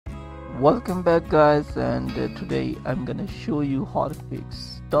Welcome back guys, and today I'm gonna show you how to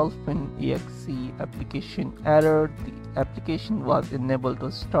fix Dolphin exe application error. The application was enabled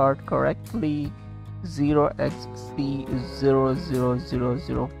to start correctly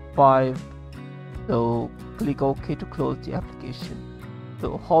 0xc00005. So click OK to close the application.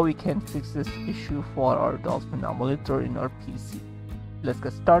 So how we can fix this issue for our Dolphin emulator in our PC? Let's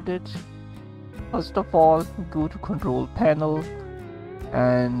get started. First of all, go to control panel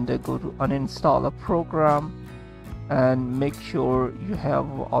and go to uninstall a program and make sure you have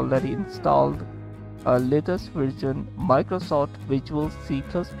already installed a latest version Microsoft Visual C++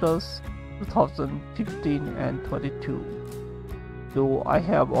 2015 and 22. So I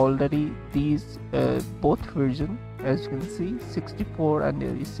have already these both versions, as you can see, 64 and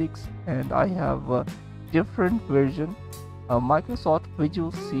 86, and I have a different version, Microsoft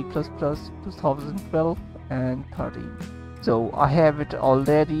Visual C++ 2012 and 13. So I have it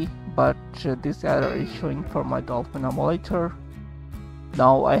already, but this error is showing for my Dolphin emulator.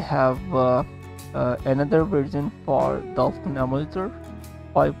 Now I have another version for Dolphin emulator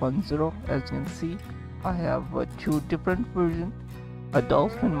 5.0. As you can see, I have two different versions, a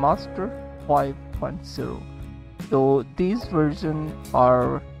Dolphin Master 5.0. So these versions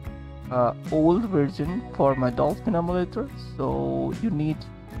are old version for my Dolphin emulator, so you need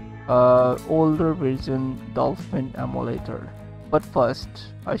older version Dolphin emulator. But first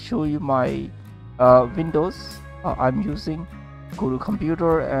I show you my Windows I'm using. Go to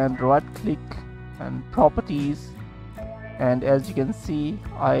computer and right click and properties, and as you can see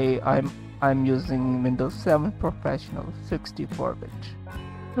I'm using Windows 7 Professional 64-bit.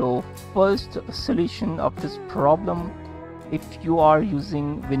 So first solution of this problem, if you are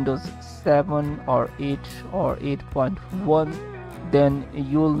using Windows 7 or 8 or 8.1, then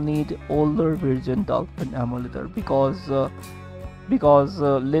you'll need older version Dolphin emulator, because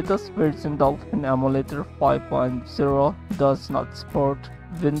latest version Dolphin emulator 5.0 does not support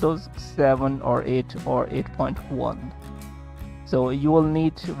Windows 7 or 8 or 8.1. So you will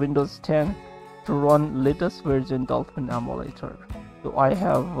need Windows 10 to run latest version Dolphin emulator. So I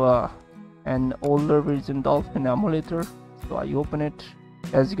have an older version Dolphin emulator, so I open it.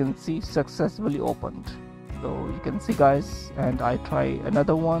 As you can see, successfully opened. So you can see guys, and I try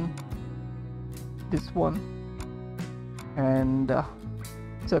another one, this one, and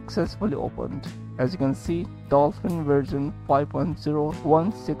successfully opened. As you can see, Dolphin version 5.0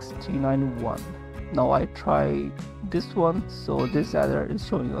 16391. Now I try this one, so this error is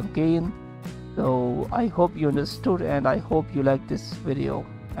showing again. So I hope you understood, and I hope you like this video,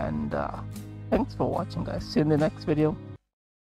 and thanks for watching guys. See you in the next video.